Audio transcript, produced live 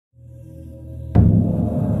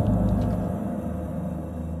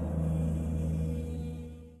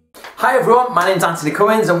Hi everyone, my name's Anthony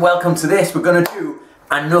Cummins and welcome to this. We're going to do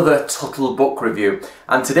another Tuttle book review,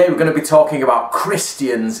 and today we're going to be talking about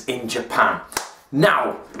Christians in Japan.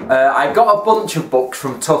 Now, I got a bunch of books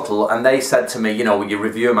from Tuttle and they said to me, you know, will you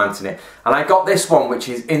review them, Anthony? And I got this one, which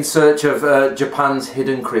is In Search of Japan's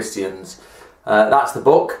Hidden Christians. That's the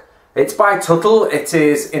book. It's by Tuttle. It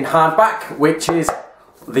is in hardback, which is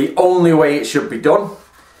the only way it should be done.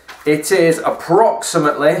 It is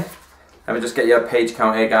approximately, let me just get you a page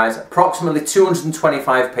count here, guys, approximately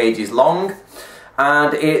 225 pages long,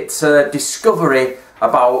 and it's a discovery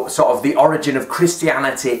about sort of the origin of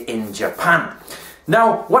Christianity in Japan.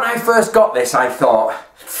 Now, when I first got this, I thought,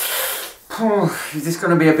 is this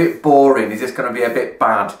going to be a bit boring? Is this going to be a bit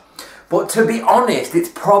bad? But to be honest, it's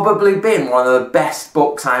probably been one of the best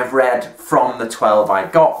books I've read from the 12 I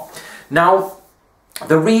got. Now,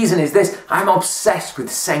 the reason is this: I'm obsessed with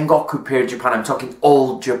Sengoku period Japan. I'm talking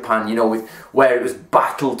old Japan, you know, where it was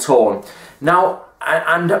battle torn. Now,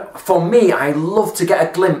 and for me, I love to get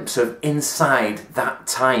a glimpse of inside that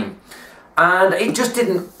time. And it just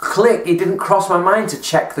didn't click, it didn't cross my mind to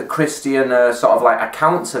check the Christian sort of like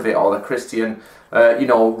accounts of it, or the Christian, you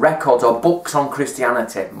know, records or books on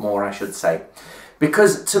Christianity, more I should say.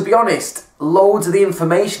 Because, to be honest, loads of the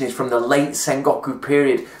information is from the late Sengoku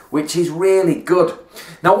period, which is really good.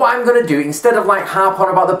 Now, what I'm going to do, instead of like harp on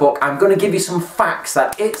about the book, I'm going to give you some facts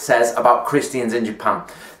that it says about Christians in Japan.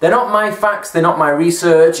 They're not my facts, they're not my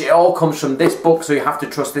research, it all comes from this book, so you have to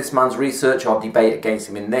trust this man's research or debate against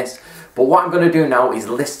him in this. But what I'm going to do now is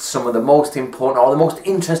list some of the most important or the most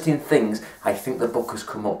interesting things I think the book has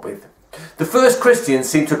come up with. The first Christians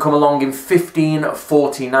seem to come along in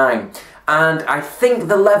 1549. And I think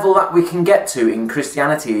the level that we can get to in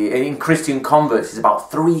Christianity, in Christian converts, is about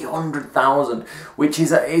 300,000, which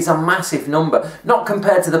is a massive number. Not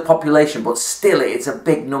compared to the population, but still it's a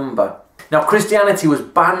big number. Now, Christianity was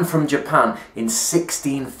banned from Japan in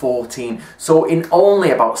 1614. So in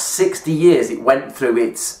only about 60 years, it went through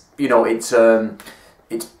its, you know, its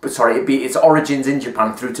origins in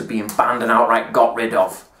Japan through to being banned and outright got rid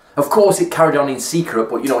of. Of course, it carried on in secret,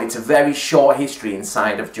 but you know, it's a very short history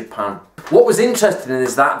inside of Japan. What was interesting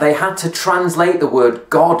is that they had to translate the word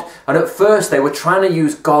God, and at first they were trying to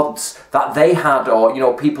use gods that they had, or you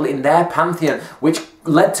know, people in their pantheon, which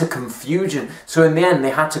led to confusion. So in the end, they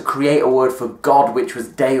had to create a word for God, which was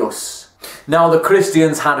Deus. Now, the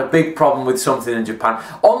Christians had a big problem with something in Japan.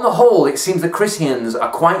 On the whole, it seems the Christians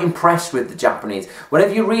are quite impressed with the Japanese.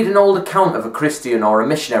 Whenever you read an old account of a Christian or a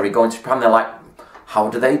missionary going to Japan, they're like, how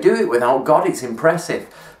do they do it without God? It's impressive.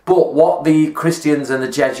 But what the Christians and the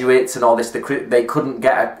Jesuits and all this, they couldn't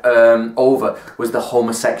get over was the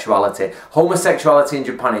homosexuality. Homosexuality in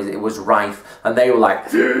Japan, it was rife, and they were like,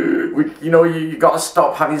 you know, you got to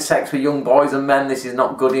stop having sex with young boys and men, this is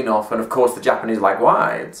not good enough. And of course the Japanese are like,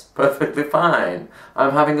 why? It's perfectly fine.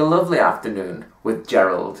 I'm having a lovely afternoon with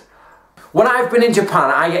Gerald. When I've been in Japan,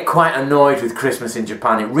 I get quite annoyed with Christmas in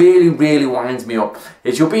Japan. It really, really winds me up.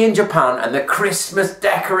 Is you'll be in Japan and the Christmas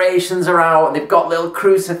decorations are out and they've got little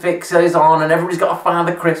crucifixes on and everybody's got a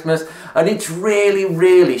Father Christmas, and it's really,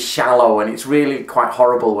 really shallow and it's really quite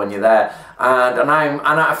horrible when you're there.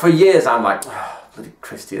 And for years I'm like, oh, bloody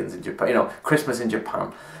Christians in Japan, you know, Christmas in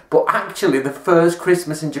Japan. But actually the first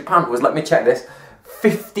Christmas in Japan was, let me check this,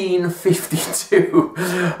 1552,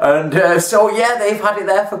 and so yeah, they've had it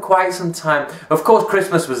there for quite some time. Of course,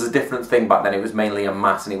 Christmas was a different thing back then. It was mainly a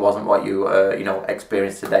mass, and it wasn't what you you know,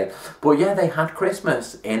 experience today. But yeah, they had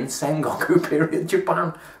Christmas in Sengoku period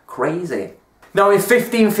Japan. Crazy. Now, in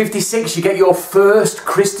 1556, you get your first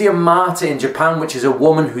Christian martyr in Japan, which is a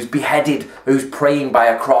woman who's beheaded, who's praying by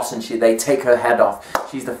a cross, and they take her head off.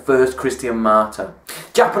 She's the first Christian martyr.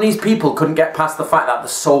 Japanese people couldn't get past the fact that the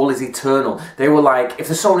soul is eternal. They were like, if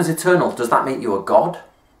the soul is eternal, does that make you a god?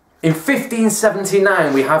 In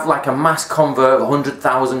 1579, we have like a mass convert of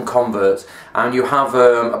 100,000 converts, and you have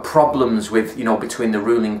problems with, you know, between the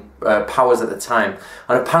ruling powers at the time.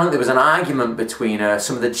 And apparently there was an argument between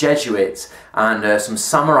some of the Jesuits and some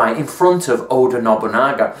samurai in front of Oda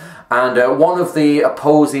Nobunaga. And one of the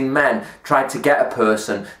opposing men tried to get a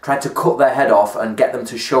person, tried to cut their head off and get them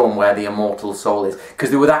to show them where the immortal soul is. Because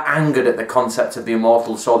they were that angered at the concept of the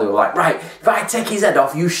immortal soul, they were like, right, if I take his head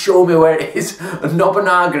off, you show me where it is. And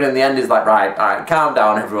Nobunaga in the end is like, right, alright, calm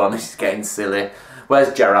down everyone, this is getting silly.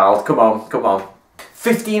 Where's Gerald? Come on, come on.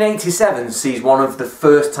 1587 sees one of the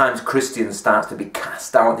first times Christians starts to be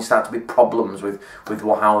cast out. There start to be problems with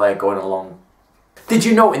how they're going along. Did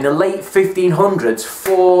you know in the late 1500s,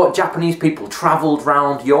 4 Japanese people travelled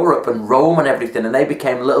around Europe and Rome and everything, and they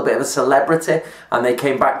became a little bit of a celebrity, and they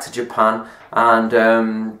came back to Japan,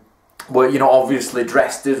 and were, you know, obviously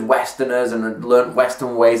dressed as Westerners and had learnt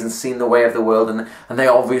Western ways and seen the way of the world, and they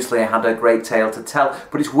obviously had a great tale to tell.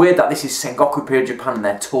 But it's weird that this is Sengoku period Japan and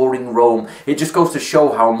they're touring Rome. It just goes to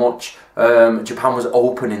show how much Japan was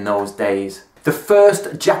open in those days. The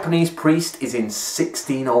first Japanese priest is in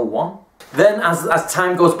 1601. Then as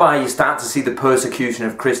time goes by, you start to see the persecution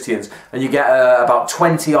of Christians, and you get about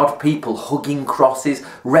 20 odd people hugging crosses,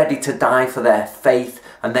 ready to die for their faith,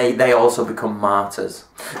 and they also become martyrs.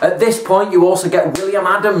 At this point you also get William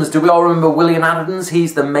Adams. Do we all remember William Adams?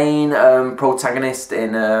 He's the main protagonist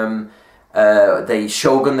in the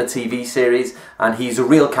Shogun, the TV series, and he's a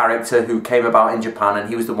real character who came about in Japan, and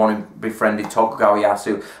he was the one who befriended Tokugawa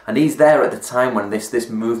Ieyasu, and he's there at the time when this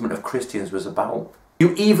movement of Christians was about.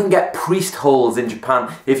 You even get priest holes in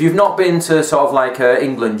Japan. If you've not been to sort of like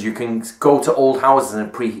England, you can go to old houses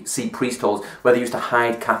and see priest holes where they used to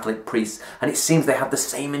hide Catholic priests. And it seems they had the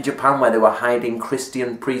same in Japan, where they were hiding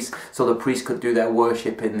Christian priests so the priests could do their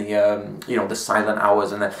worship in the, you know, the silent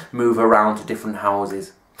hours, and then move around to different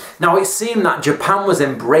houses. Now it seemed that Japan was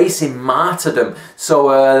embracing martyrdom,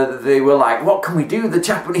 so they were like, what can we do? The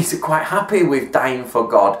Japanese are quite happy with dying for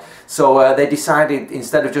God. So they decided,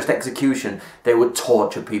 instead of just execution, they would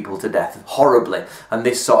torture people to death horribly, and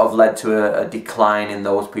this sort of led to a decline in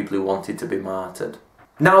those people who wanted to be martyred.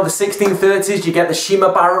 Now the 1630s, you get the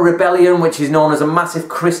Shimabara Rebellion, which is known as a massive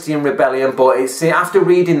Christian rebellion, but it's, after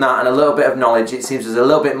reading that and a little bit of knowledge, it seems there's a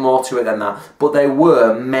little bit more to it than that. But there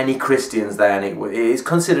were many Christians there, and it is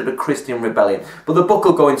considered a Christian rebellion. But the book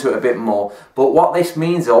will go into it a bit more. But what this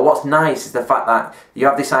means, or what's nice, is the fact that you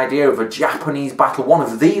have this idea of a Japanese battle, one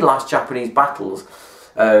of the last Japanese battles,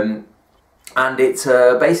 and it's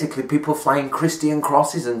basically people flying Christian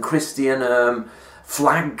crosses and Christian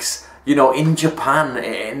flags, you know, in Japan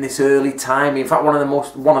in this early time. In fact, one of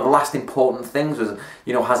the last important things was,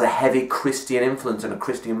 you know, has a heavy Christian influence and a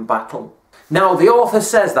Christian battle. Now, the author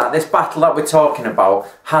says that this battle that we're talking about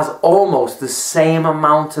has almost the same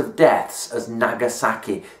amount of deaths as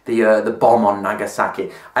Nagasaki, the bomb on Nagasaki.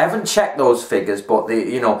 I haven't checked those figures, but the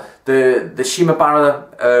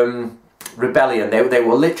Shimabara rebellion, they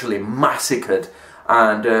were literally massacred.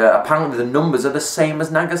 And apparently the numbers are the same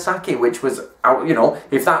as Nagasaki, which was, you know,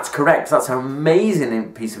 if that's correct, that's an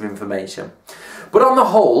amazing piece of information. But on the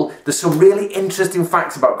whole, there's some really interesting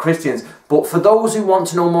facts about Christians. But for those who want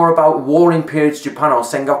to know more about Warring Periods Japan or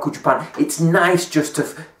Sengoku Japan, it's nice just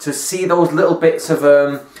to see those little bits of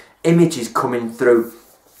images coming through.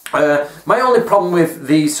 My only problem with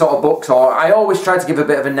these sort of books, or I always try to give a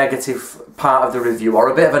bit of a negative part of the review, or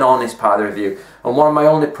a bit of an honest part of the review. And one of my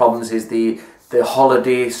only problems is the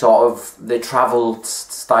holiday sort of, the travel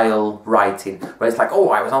style writing, where it's like, oh,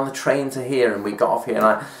 I was on the train to here and we got off here,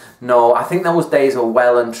 and no, I think those days are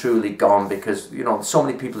well and truly gone, because, you know, so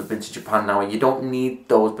many people have been to Japan now and you don't need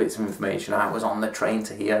those bits of information. I was on the train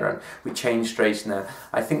to here and we changed station there.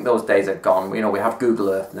 I think those days are gone. You know, we have Google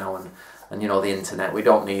Earth now and you know, the internet. We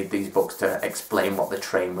don't need these books to explain what the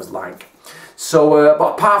train was like. So,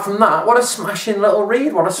 but apart from that, what a smashing little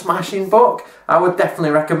read, what a smashing book. I would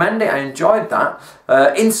definitely recommend it. I enjoyed that.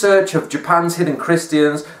 In Search of Japan's Hidden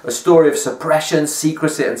Christians, a story of suppression,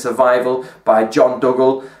 secrecy and survival by John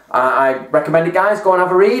Dougal. I recommend it, guys. Go and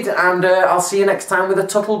have a read, and I'll see you next time with a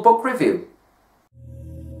Tuttle book review.